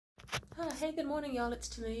Hey, good morning, y'all. It's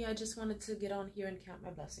Tammy. I just wanted to get on here and count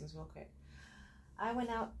my blessings real quick. I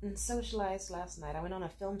went out and socialized last night. I went on a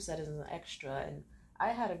film set as an extra, and I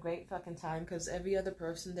had a great fucking time because every other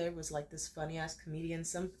person there was like this funny-ass comedian,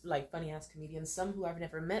 some who I've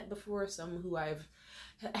never met before, some who I've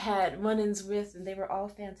had run-ins with, and they were all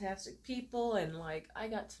fantastic people, and like I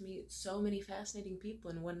got to meet so many fascinating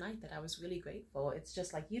people in one night that I was really grateful. It's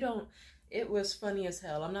just like it was funny as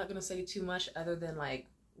hell. I'm not gonna say too much other than like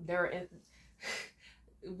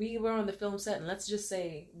we were on the film set, and let's just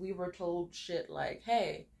say we were told shit like,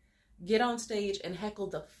 hey, get on stage and heckle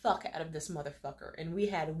the fuck out of this motherfucker, and we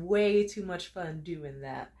had way too much fun doing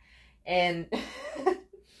that. And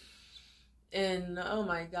and oh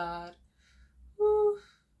my god, whew,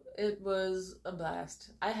 it was a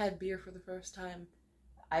blast. I had beer for the first time.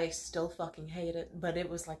 I still fucking hate it, but it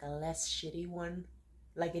was like a less shitty one.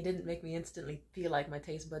 Like, it didn't make me instantly feel like my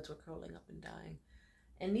taste buds were curling up and dying.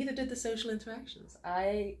 And neither did the social interactions.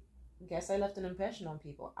 I guess I left an impression on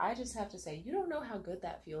people. I just have to say, you don't know how good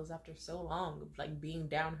that feels after so long of like being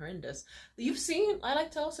down horrendous. You've seen, I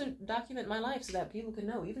like to also document my life so that people can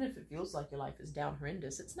know, even if it feels like your life is down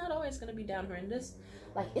horrendous, it's not always going to be down horrendous.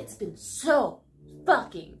 Like, it's been so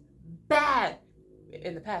fucking bad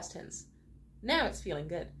in the past tense. Now it's feeling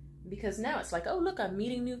good. Because now it's like, oh look, I'm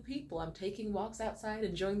meeting new people. I'm taking walks outside,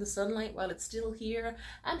 enjoying the sunlight while it's still here.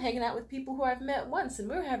 I'm hanging out with people who I've met once, and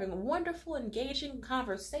we're having wonderful, engaging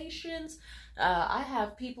conversations. I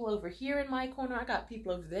have people over here in my corner. I got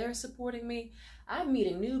people over there supporting me. I'm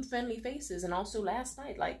meeting new friendly faces. And also last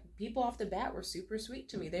night, like, people off the bat were super sweet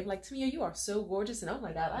to me. They were like, Tamia, you are so gorgeous. And oh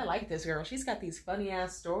my god, I like this girl. She's got these funny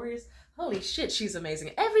ass stories. Holy shit, she's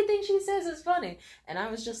amazing. Everything she says is funny. And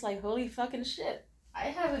I was just like, holy fucking shit. I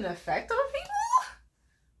have an effect on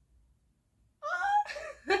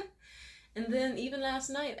people? And then even last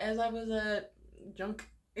night, as I was drunk,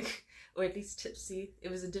 or at least tipsy, it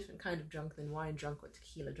was a different kind of drunk than wine drunk or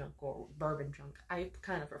tequila drunk or bourbon drunk. I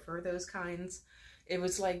kind of prefer those kinds. It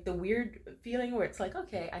was like the weird feeling where it's like,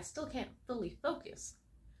 okay, I still can't fully focus.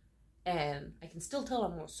 And I can still tell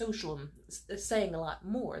I'm more social and saying a lot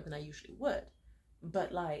more than I usually would.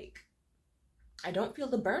 But like, I don't feel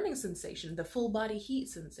the burning sensation, the full body heat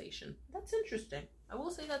sensation. That's interesting. I will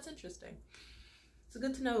say that's interesting. It's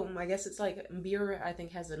good to know. I guess it's like beer, I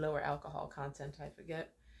think, has a lower alcohol content. I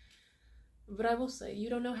forget. But I will say, you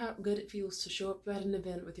don't know how good it feels to show up at an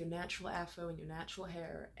event with your natural afro and your natural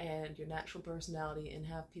hair and your natural personality and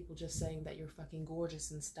have people just saying that you're fucking gorgeous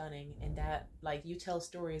and stunning, and that, like, you tell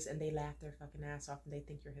stories and they laugh their fucking ass off and they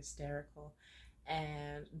think you're hysterical.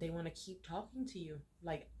 And they want to keep talking to you,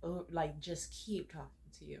 like just keep talking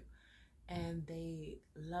to you, and they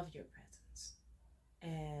love your presence,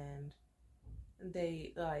 and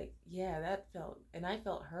they like, yeah, that felt, and I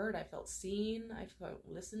felt heard, I felt seen, I felt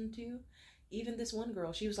listened to. Even this one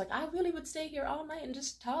girl, she was like, I really would stay here all night and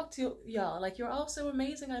just talk to y'all, like, you're all so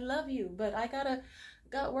amazing, I love you, but I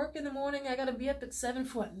got work in the morning, I gotta be up at 7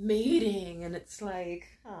 for a meeting. And it's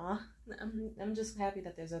like, I'm just happy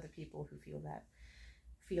that there's other people who feel that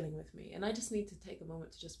feeling with me, and I just need to take a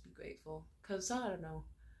moment to just be grateful, because I don't know,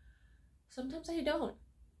 sometimes I don't.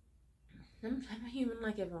 I'm a human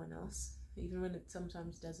like everyone else, even when it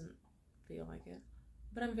sometimes doesn't feel like it,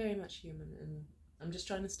 but I'm very much human, and I'm just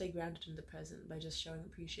trying to stay grounded in the present by just showing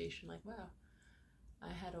appreciation, like, wow,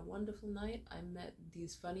 I had a wonderful night. I met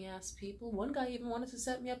these funny ass people. One guy even wanted to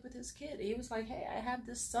set me up with his kid. He was like, hey, I have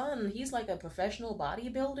this son. He's like a professional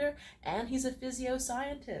bodybuilder and he's a physio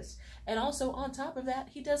scientist. And also on top of that,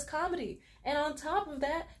 he does comedy. And on top of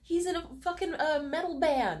that, he's in a fucking metal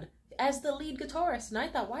band as the lead guitarist. And I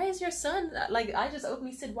thought, why is your son, like, I just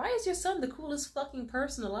openly said, why is your son the coolest fucking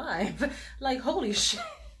person alive? Like, holy shit.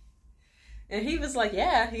 And he was like,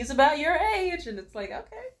 yeah, he's about your age. And it's like,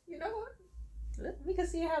 okay, you know what? We can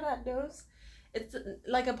see how that goes. It's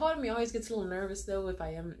like, a part of me always gets a little nervous though if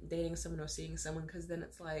I am dating someone or seeing someone, because then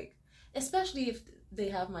it's like, especially if they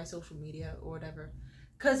have my social media or whatever,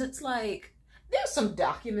 because it's like, there's some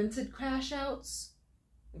documented crash outs,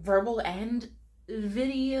 verbal and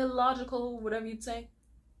videological, whatever you'd say.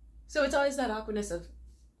 So it's always that awkwardness of,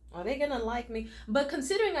 are they gonna like me? But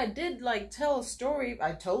considering I did like tell a story,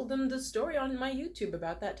 I told them the story on my YouTube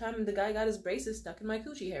about that time the guy got his braces stuck in my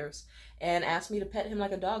coochie hairs and asked me to pet him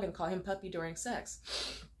like a dog and call him puppy during sex.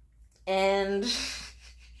 And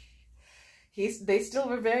they still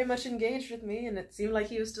were very much engaged with me, and it seemed like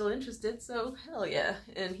he was still interested, so hell yeah.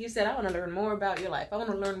 And he said, I want to learn more about your life. I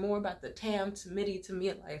want to learn more about the tam to midi to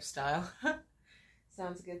meat lifestyle.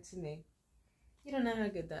 Sounds good to me. You don't know how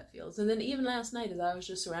good that feels. And then even last night, as I was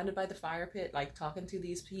just surrounded by the fire pit, like talking to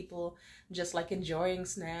these people, just like enjoying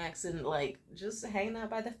snacks and like just hanging out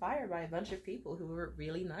by the fire by a bunch of people who were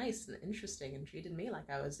really nice and interesting and treated me like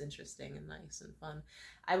I was interesting and nice and fun.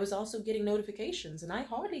 I was also getting notifications, and I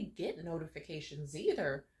hardly get notifications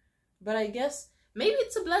either. But I guess maybe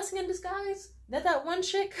it's a blessing in disguise that that one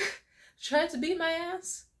chick tried to beat my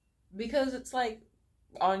ass, because it's like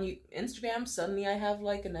on Instagram, suddenly I have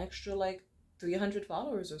like an extra like 300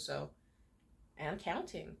 followers or so, and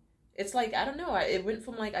counting. It's like, I don't know, it went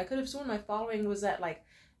from like, I could have sworn my following was at like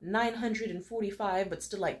 945, but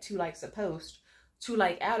still like 2 likes a post, to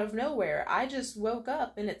like out of nowhere, I just woke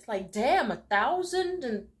up and it's like, damn,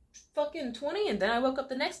 1,020, and then I woke up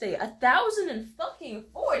the next day,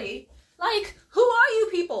 1,040. Like, who are you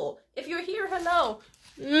people? If you're here, hello.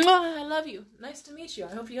 Mwah, I love you. Nice to meet you.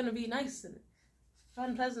 I hope you're gonna be nice and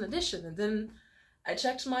fun, pleasant addition. And then I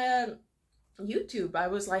checked my YouTube. I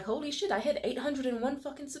was like, holy shit, I hit 801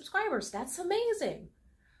 fucking subscribers. That's amazing.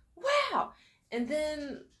 Wow. And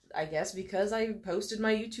then I guess because I posted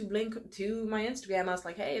my YouTube link to my Instagram, I was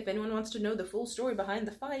like, hey, if anyone wants to know the full story behind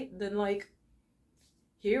the fight, then like,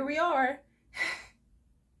 here we are.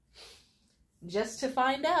 Just to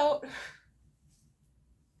find out.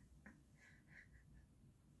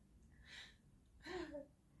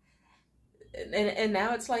 And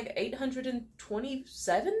now it's like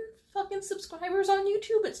 827 fucking subscribers on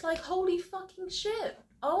YouTube. It's like, holy fucking shit.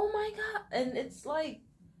 Oh my god. And it's like,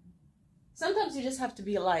 sometimes you just have to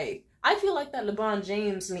be like, I feel like that LeBron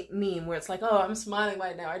James meme where it's like, oh, I'm smiling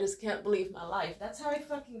right now, I just can't believe my life. That's how I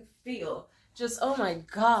fucking feel. Just, oh my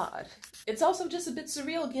god. It's also just a bit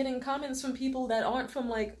surreal getting comments from people that aren't from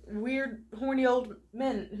like weird, horny old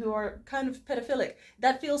men who are kind of pedophilic.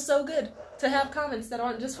 That feels so good to have comments that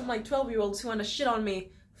aren't just from like 12-year-olds who want to shit on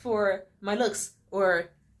me for my looks or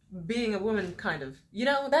being a woman, kind of. You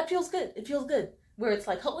know, that feels good. It feels good. Where it's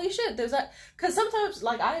like, holy shit, there's that. Because sometimes,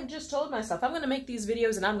 like, I've just told myself, I'm going to make these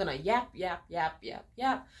videos and I'm going to yap.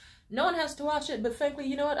 No one has to watch it, but frankly,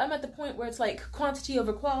 you know what? I'm at the point where it's like quantity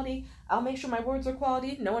over quality. I'll make sure my words are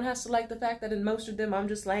quality. No one has to like the fact that in most of them I'm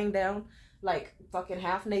just laying down, like, fucking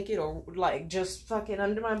half naked or, like, just fucking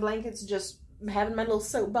under my blankets, just having my little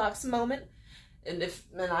soapbox moment. And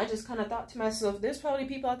I just kind of thought to myself, there's probably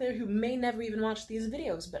people out there who may never even watch these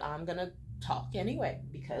videos, but I'm gonna talk anyway,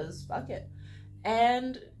 because fuck it.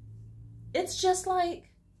 And it's just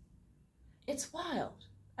like, it's wild.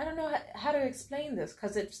 I don't know how to explain this,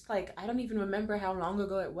 because it's like, I don't even remember how long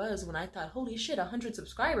ago it was when I thought, holy shit, 100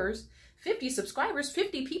 subscribers, 50 subscribers,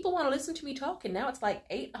 50 people want to listen to me talk, and now it's like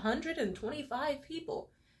 825 people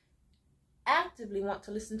actively want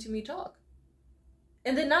to listen to me talk.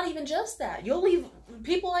 And then not even just that, you'll leave,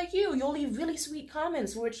 people like you'll leave really sweet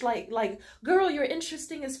comments where it's like, girl, you're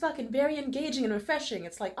interesting as fucking, very engaging and refreshing.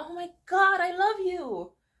 It's like, oh my god, I love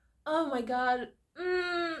you. Oh my god.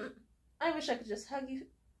 I wish I could just hug you.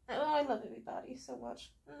 Oh, I love everybody so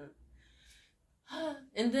much.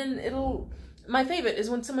 And then my favorite is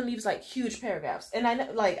when someone leaves like huge paragraphs. And I know,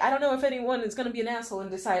 like, I don't know if anyone is going to be an asshole and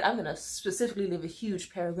decide I'm going to specifically leave a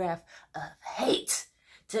huge paragraph of hate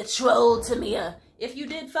to troll Tamia. If you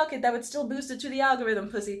did, fuck it, that would still boost it to the algorithm,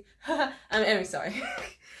 pussy. I'm sorry.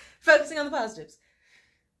 Focusing on the positives.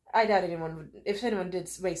 I doubt anyone would, if anyone did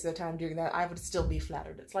waste their time doing that, I would still be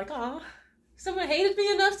flattered. It's like, aw, someone hated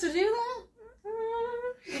me enough to do that?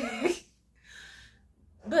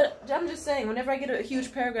 But I'm just saying, whenever I get a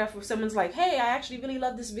huge paragraph where someone's like, hey, I actually really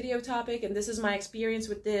love this video topic, and this is my experience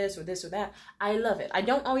with this or that, I love it. I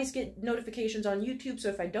don't always get notifications on YouTube, so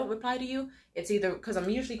if I don't reply to you, it's either because I'm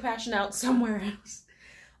usually crashing out somewhere else,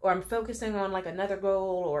 or I'm focusing on like another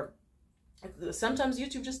goal, or sometimes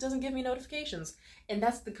YouTube just doesn't give me notifications. And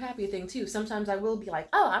that's the crappy thing too. Sometimes I will be like,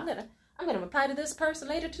 oh, I'm gonna reply to this person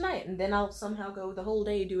later tonight, and then I'll somehow go the whole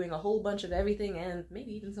day doing a whole bunch of everything, and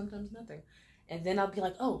maybe even sometimes nothing. And then I'll be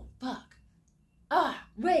like, oh, fuck.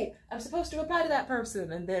 Wait, I'm supposed to reply to that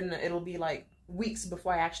person. And then it'll be like weeks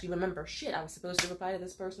before I actually remember, shit, I was supposed to reply to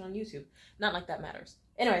this person on YouTube. Not like that matters.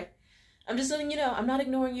 Anyway, I'm just letting you know, I'm not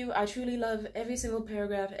ignoring you. I truly love every single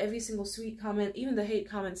paragraph, every single sweet comment, even the hate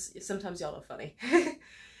comments. Sometimes y'all are funny.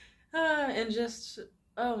 And just,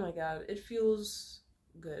 oh my god, it feels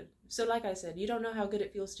good. So like I said, you don't know how good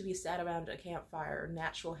it feels to be sat around a campfire,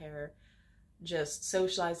 natural hair, just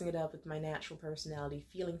socializing it up with my natural personality,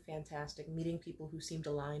 feeling fantastic, meeting people who seemed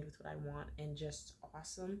aligned with what I want, and just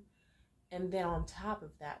awesome. And then on top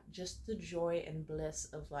of that, just the joy and bliss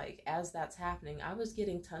of like, as that's happening, I was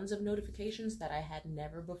getting tons of notifications that I had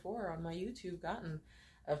never before on my YouTube gotten,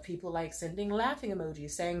 of people like sending laughing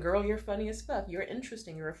emojis saying, girl, you're funny as fuck, you're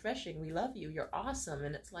interesting, you're refreshing, we love you, you're awesome.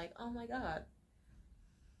 And it's like, oh my god,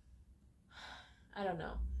 I don't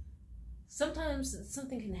know. Sometimes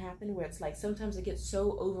something can happen where it's like, sometimes I get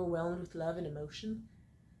so overwhelmed with love and emotion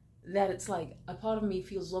that it's like a part of me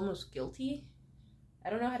feels almost guilty. I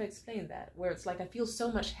don't know how to explain that, where it's like I feel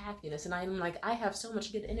so much happiness and I'm like, I have so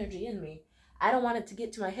much good energy in me. I don't want it to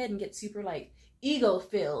get to my head and get super like ego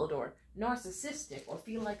filled or narcissistic or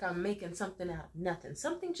feel like I'm making something out of nothing.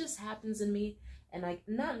 Something just happens in me and I'm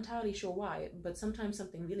not entirely sure why, but sometimes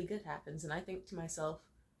something really good happens and I think to myself,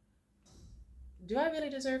 do I really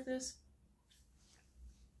deserve this?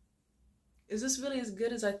 Is this really as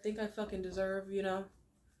good as I think I fucking deserve, you know?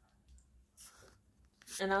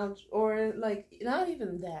 And or like, not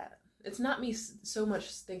even that. It's not me so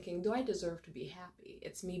much thinking, do I deserve to be happy?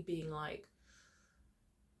 It's me being like,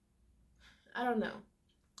 I don't know.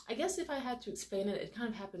 I guess if I had to explain it, it kind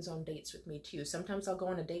of happens on dates with me too. Sometimes I'll go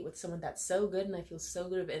on a date with someone that's so good and I feel so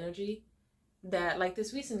good of energy that, like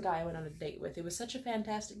this recent guy I went on a date with, it was such a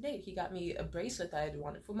fantastic date. He got me a bracelet that I had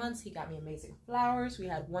wanted for months. He got me amazing flowers. We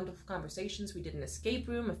had wonderful conversations. We did an escape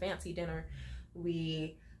room, a fancy dinner.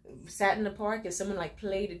 We sat in the park as someone like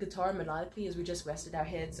played a guitar melodically as we just rested our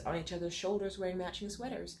heads on each other's shoulders wearing matching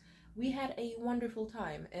sweaters. We had a wonderful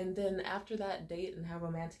time. And then after that date and how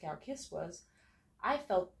romantic our kiss was, I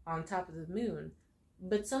felt on top of the moon.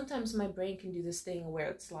 But sometimes my brain can do this thing where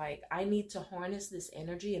it's like, I need to harness this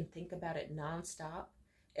energy and think about it nonstop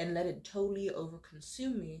and let it totally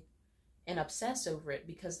overconsume me and obsess over it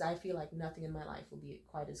because I feel like nothing in my life will be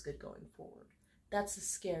quite as good going forward. That's a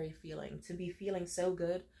scary feeling, to be feeling so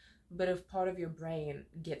good, but if part of your brain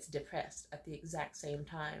gets depressed at the exact same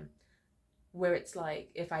time, where it's like,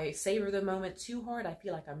 if I savor the moment too hard, I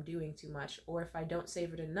feel like I'm doing too much, or if I don't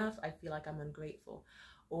savor it enough, I feel like I'm ungrateful.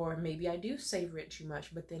 Or maybe I do savor it too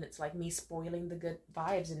much, but then it's like me spoiling the good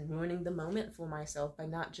vibes and ruining the moment for myself by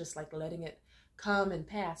not just like letting it come and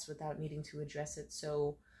pass without needing to address it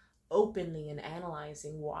so openly and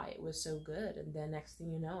analyzing why it was so good. And then next thing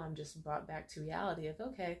you know, I'm just brought back to reality of,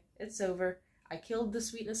 okay, it's over. I killed the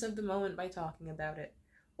sweetness of the moment by talking about it.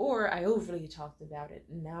 Or I overly talked about it,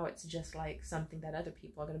 and now it's just like something that other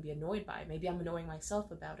people are going to be annoyed by. Maybe I'm annoying myself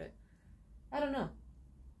about it. I don't know.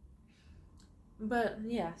 But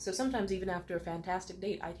yeah, so sometimes even after a fantastic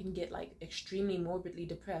date, I can get like extremely morbidly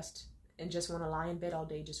depressed and just want to lie in bed all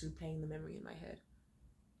day just replaying the memory in my head.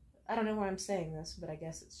 I don't know why I'm saying this, but I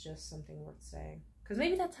guess it's just something worth saying. Because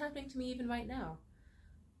maybe that's happening to me even right now.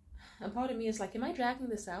 A part of me is like, am I dragging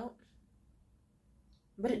this out?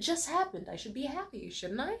 But it just happened. I should be happy,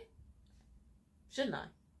 shouldn't I? Shouldn't I?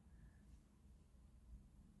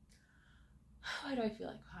 Why do I feel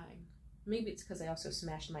like crying? Maybe it's because I also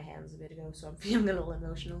smashed my hands a bit ago, so I'm feeling a little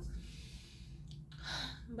emotional.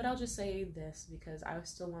 But I'll just say this because I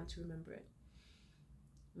still want to remember it.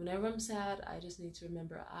 Whenever I'm sad, I just need to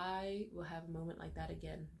remember I will have a moment like that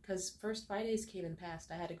again. Because first Fridays came and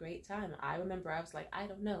passed. I had a great time. I remember I was like, I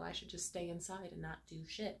don't know, I should just stay inside and not do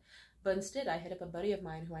shit. But instead, I hit up a buddy of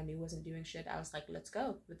mine who I knew wasn't doing shit. I was like, let's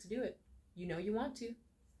go. Let's do it. You know you want to.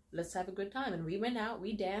 Let's have a good time. And we went out.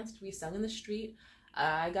 We danced. We sung in the street.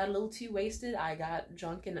 I got a little too wasted. I got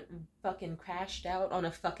drunk and fucking crashed out on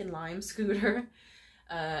a fucking Lime scooter.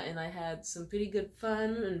 And I had some pretty good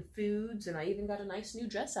fun and foods. And I even got a nice new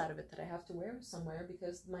dress out of it that I have to wear somewhere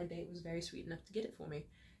because my date was very sweet enough to get it for me.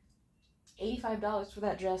 $85 for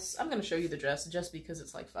that dress. I'm going to show you the dress just because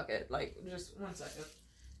it's like, fuck it. Like, just one second.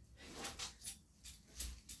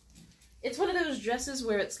 It's one of those dresses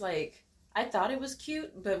where it's like, I thought it was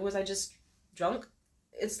cute, but was I just drunk?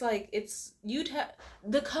 It's like, it's,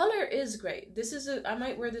 the color is great. This is I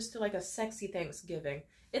might wear this to like a sexy Thanksgiving.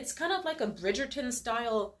 It's kind of like a Bridgerton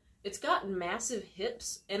style. It's got massive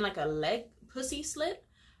hips and like a leg pussy slit.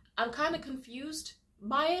 I'm kind of confused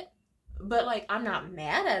by it, but like, I'm not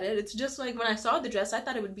mad at it. It's just like, when I saw the dress, I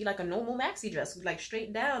thought it would be like a normal maxi dress, like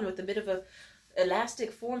straight down with a bit of a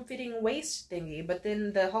elastic form-fitting waist thingy, but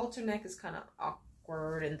then the halter neck is kind of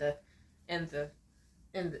awkward, and the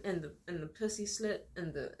pussy slit,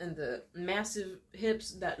 and the massive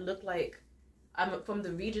hips that look like I'm from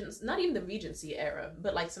the Regents, not even the Regency era,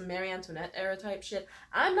 but like some Marie Antoinette era type shit.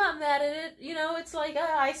 I'm not mad at it, you know. It's like,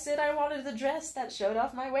 I said I wanted the dress that showed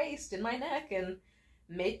off my waist and my neck and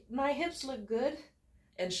made my hips look good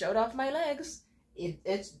and showed off my legs.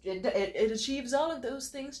 It achieves all of those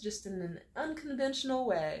things just in an unconventional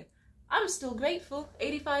way. I'm still grateful.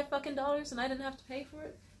 $85 fucking dollars, and I didn't have to pay for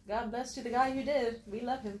it. God bless to the guy who did. We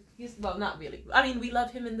love him. He's, well, not really. I mean, we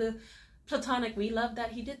love him in the platonic. We love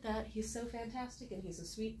that he did that. He's so fantastic, and he's a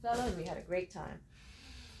sweet fellow, and we had a great time.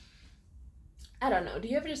 I don't know. Do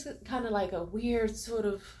you ever just get kind of like a weird sort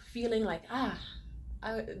of feeling like,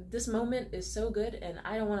 this moment is so good, and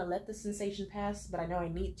I don't want to let the sensation pass, but I know I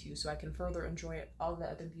need to, so I can further enjoy all the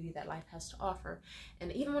other beauty that life has to offer.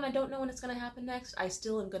 And even when I don't know when it's going to happen next, I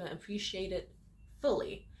still am going to appreciate it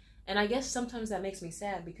fully. And I guess sometimes that makes me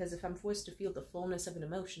sad, because if I'm forced to feel the fullness of an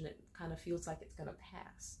emotion, it kind of feels like it's going to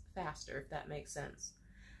pass faster, if that makes sense.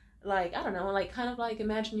 Like, I don't know, like, kind of like,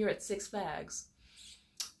 imagine you're at Six Flags,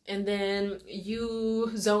 and then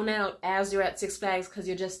you zone out as you're at Six Flags because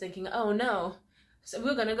you're just thinking, oh no, so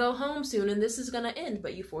we're gonna go home soon and this is gonna end.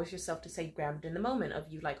 But you force yourself to stay grounded in the moment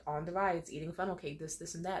of you, like, on the rides, eating funnel cake,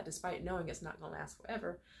 this and that, despite knowing it's not gonna last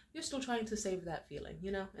forever. You're still trying to savor that feeling,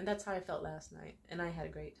 you know? And that's how I felt last night. And I had a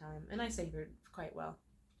great time, and I savored quite well.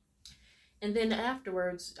 And then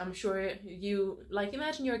afterwards, I'm sure you, like,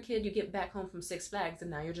 imagine you're a kid, you get back home from Six Flags, and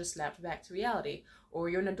now you're just slapped back to reality. Or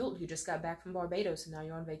you're an adult who just got back from Barbados, and now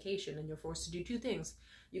you're on vacation, and you're forced to do two things.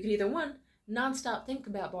 You can either, one, nonstop think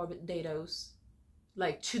about Barbados,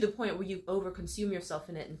 like, to the point where you overconsume yourself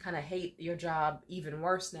in it and kind of hate your job even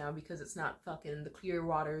worse now because it's not fucking the clear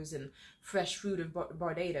waters and fresh fruit of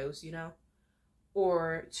Barbados, you know?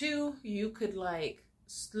 Or two, you could, like,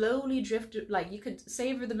 slowly drift, like, you could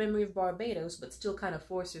savor the memory of Barbados, but still kind of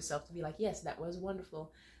force yourself to be like, yes, that was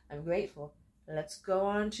wonderful, I'm grateful, let's go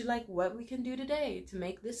on to, like, what we can do today to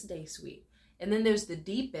make this day sweet. And then there's the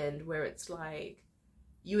deep end where it's like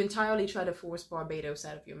you entirely try to force Barbados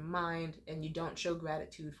out of your mind, and you don't show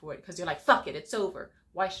gratitude for it because you're like, fuck it, it's over,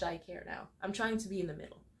 why should I care now? I'm trying to be in the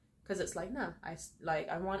middle, because it's like, nah,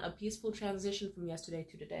 I want a peaceful transition from yesterday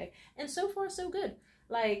to today, and so far so good.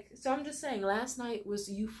 Like, so I'm just saying, last night was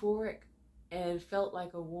euphoric and felt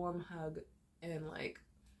like a warm hug, and, like,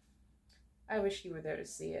 I wish you were there to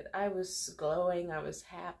see it. I was glowing, I was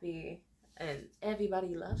happy, and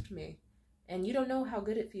everybody loved me. And you don't know how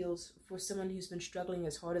good it feels for someone who's been struggling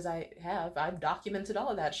as hard as I have. I've documented all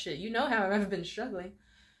of that shit. You know how I've been struggling.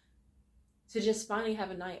 To just finally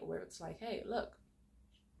have a night where it's like, hey, look,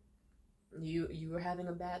 you were having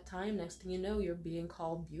a bad time. Next thing you know, you're being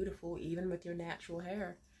called beautiful, even with your natural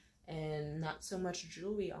hair and not so much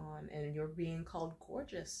jewelry on, and you're being called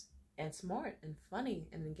gorgeous and smart and funny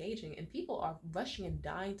and engaging, and people are rushing and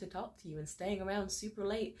dying to talk to you and staying around super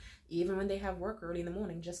late, even when they have work early in the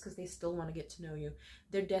morning, just because they still want to get to know you.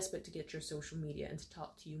 They're desperate to get your social media and to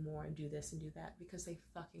talk to you more and do this and do that because they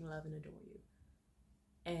fucking love and adore you.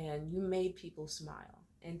 And you made people smile,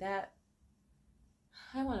 and that,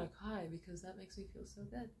 I want to cry because that makes me feel so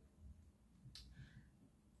good.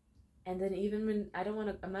 And then even when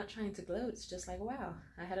I'm not trying to gloat, it's just like, wow,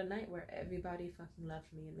 I had a night where everybody fucking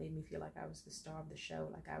loved me and made me feel like I was the star of the show,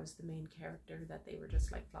 like I was the main character that they were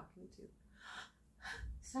just, like, flocking to.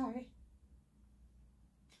 Sorry.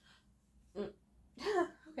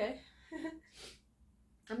 Okay.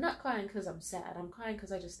 I'm not crying because I'm sad. I'm crying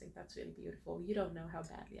because I just think that's really beautiful. You don't know how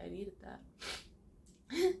badly I needed that.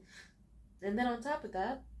 And then on top of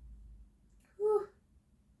that, whew,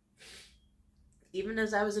 even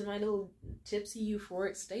as I was in my little tipsy,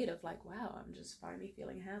 euphoric state of like, wow, I'm just finally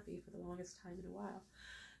feeling happy for the longest time in a while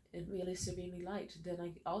and really serenely light, then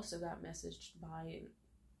I also got messaged by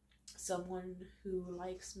someone who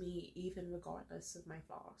likes me even regardless of my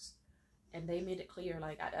flaws. And they made it clear,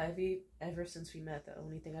 like, ever since we met, the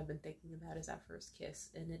only thing I've been thinking about is our first kiss.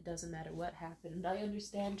 And it doesn't matter what happened. I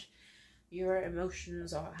understand your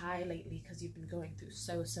emotions are high lately because you've been going through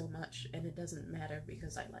so much. And it doesn't matter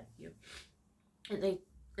because I like you. And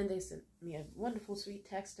they sent me a wonderful, sweet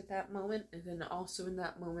text at that moment. And then also in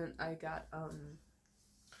that moment, I got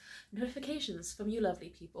notifications from you lovely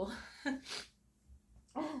people.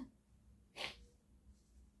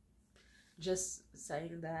 Just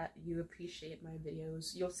saying that you appreciate my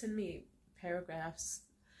videos. You'll send me paragraphs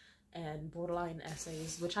and borderline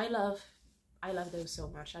essays, which I love. I love those so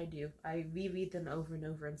much. I do. I reread them over and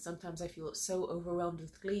over, and sometimes I feel so overwhelmed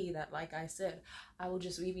with glee that, like I said, I will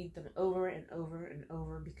just reread them over and over and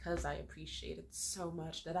over because I appreciate it so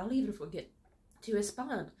much that I'll even forget to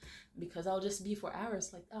respond because I'll just be for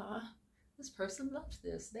hours like, ah, this person loves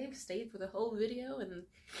this. They've stayed for the whole video, and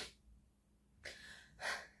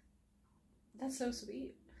that's so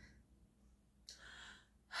sweet.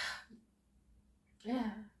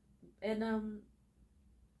 Yeah. And,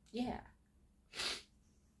 yeah.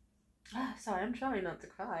 Sorry, I'm trying not to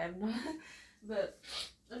cry. I'm not, but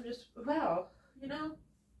I'm just, wow, you know,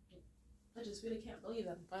 I just really can't believe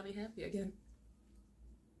that I'm finally happy again.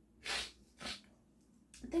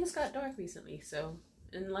 Things got dark recently, so,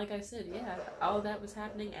 and like I said, yeah, all of that was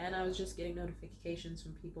happening, and I was just getting notifications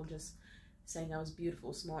from people just saying I was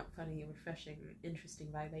beautiful, smart, funny, refreshing, interesting,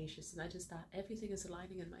 vivacious, and I just thought everything is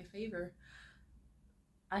aligning in my favor.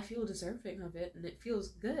 I feel deserving of it, and it feels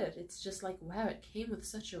good. It's just like, wow, it came with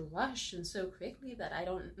such a rush and so quickly that I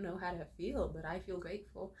don't know how to feel, but I feel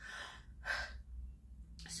grateful.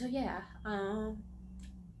 So yeah,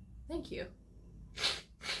 thank you.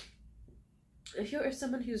 If you're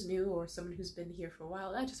someone who's new or someone who's been here for a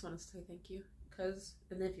while, I just want to say thank you.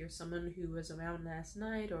 And if you're someone who was around last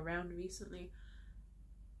night or around recently,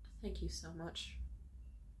 thank you so much.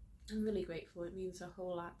 I'm really grateful. It means a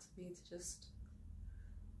whole lot to me to just,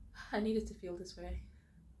 I needed to feel this way.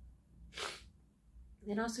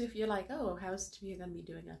 And also, if you're like, oh, how's Tamia gonna be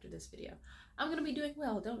doing after this video? I'm gonna be doing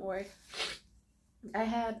well, don't worry. I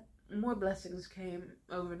had more blessings came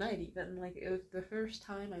overnight even. Like, it was the first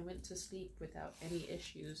time I went to sleep without any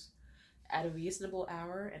issues at a reasonable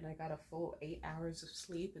hour, and I got a full 8 hours of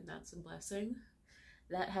sleep, and that's a blessing.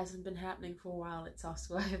 That hasn't been happening for a while. It's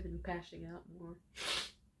also why I've been crashing out more.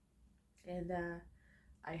 And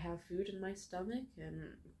I have food in my stomach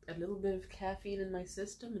and a little bit of caffeine in my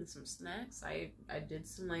system and some snacks. I did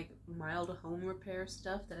some like mild home repair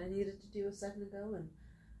stuff that I needed to do a second ago, and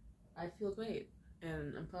I feel great.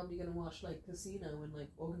 And I'm probably gonna watch like Casino and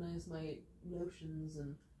like organize my lotions,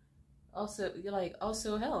 and also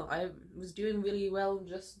hell, I was doing really well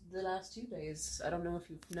just the last 2 days. I don't know if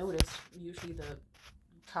you've noticed, usually the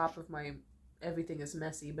top of my everything is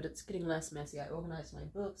messy, but it's getting less messy. I organized my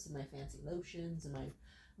books and my fancy lotions and my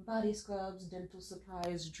body scrubs, dental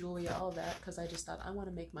supplies, jewelry, all that, because I just thought I want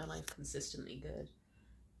to make my life consistently good,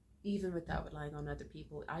 even without relying on other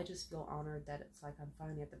people. I just feel honored that it's like I'm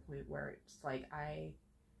finally at the point where it's like I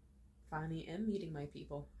finally am meeting my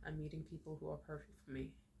people. I'm meeting people who are perfect for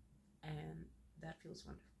me, and that feels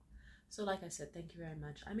wonderful. So like I said, thank you very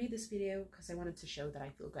much. I made this video because I wanted to show that I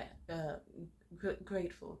feel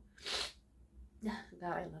grateful.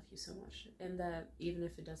 God, I love you so much. And that even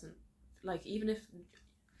if it doesn't, like,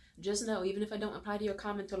 just know, even if I don't reply to your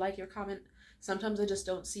comment or like your comment, sometimes I just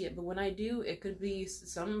don't see it. But when I do, it could be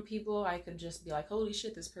some people, I could just be like, holy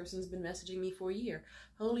shit, this person's been messaging me for a year.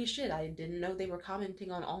 Holy shit, I didn't know they were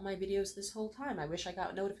commenting on all my videos this whole time. I wish I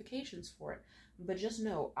got notifications for it. But just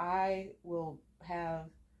know, I will have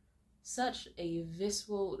such a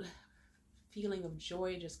visceral feeling of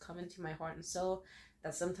joy just come into my heart and soul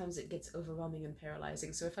that sometimes it gets overwhelming and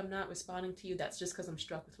paralyzing. So if I'm not responding to you, that's just because I'm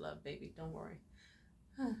struck with love, baby. Don't worry.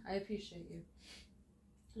 I appreciate you.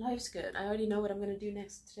 Life's good. I already know what I'm going to do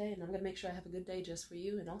next today, and I'm going to make sure I have a good day just for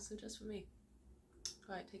you and also just for me.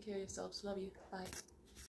 Alright, take care of yourselves. Love you. Bye.